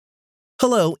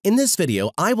Hello, in this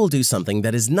video, I will do something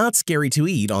that is not scary to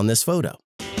eat on this photo.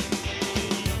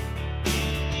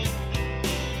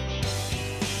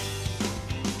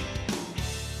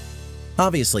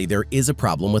 Obviously, there is a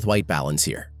problem with white balance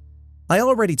here. I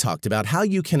already talked about how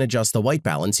you can adjust the white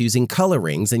balance using color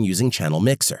rings and using channel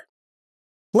mixer.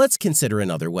 Let's consider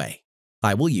another way.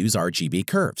 I will use RGB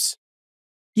curves.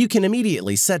 You can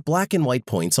immediately set black and white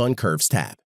points on Curves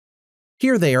tab.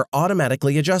 Here they are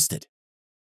automatically adjusted.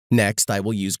 Next, I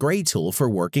will use Gray tool for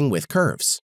working with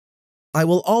curves. I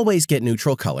will always get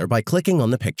neutral color by clicking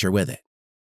on the picture with it.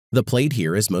 The plate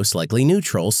here is most likely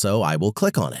neutral, so I will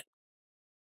click on it.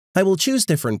 I will choose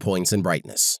different points in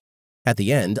brightness. At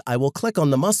the end, I will click on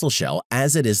the mussel shell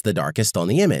as it is the darkest on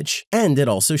the image, and it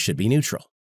also should be neutral.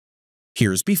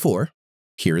 Here's before,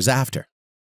 here's after.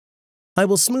 I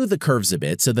will smooth the curves a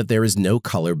bit so that there is no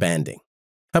color banding.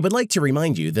 I would like to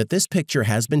remind you that this picture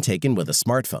has been taken with a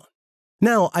smartphone.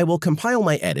 Now I will compile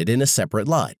my edit in a separate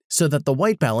LUT so that the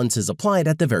white balance is applied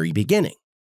at the very beginning,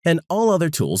 and all other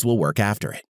tools will work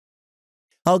after it.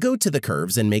 I'll go to the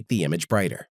curves and make the image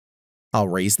brighter. I'll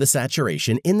raise the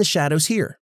saturation in the shadows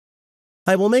here.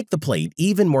 I will make the plate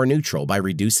even more neutral by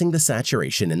reducing the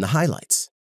saturation in the highlights.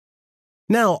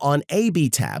 Now on AB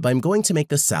tab, I'm going to make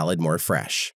the salad more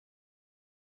fresh.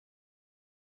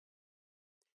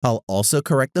 I'll also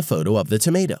correct the photo of the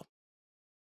tomato.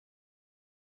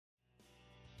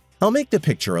 I'll make the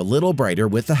picture a little brighter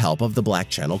with the help of the black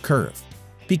channel curve,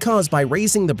 because by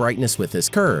raising the brightness with this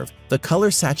curve, the color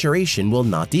saturation will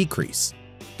not decrease,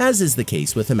 as is the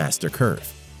case with the master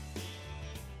curve.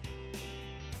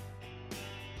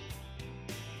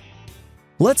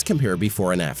 Let's compare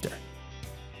before and after.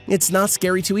 It's not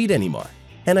scary to eat anymore,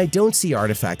 and I don't see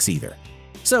artifacts either,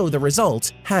 so the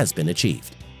result has been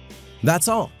achieved. That's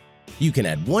all. You can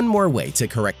add one more way to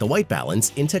correct the white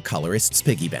balance into Colorist's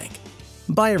piggy bank.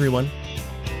 Bye everyone.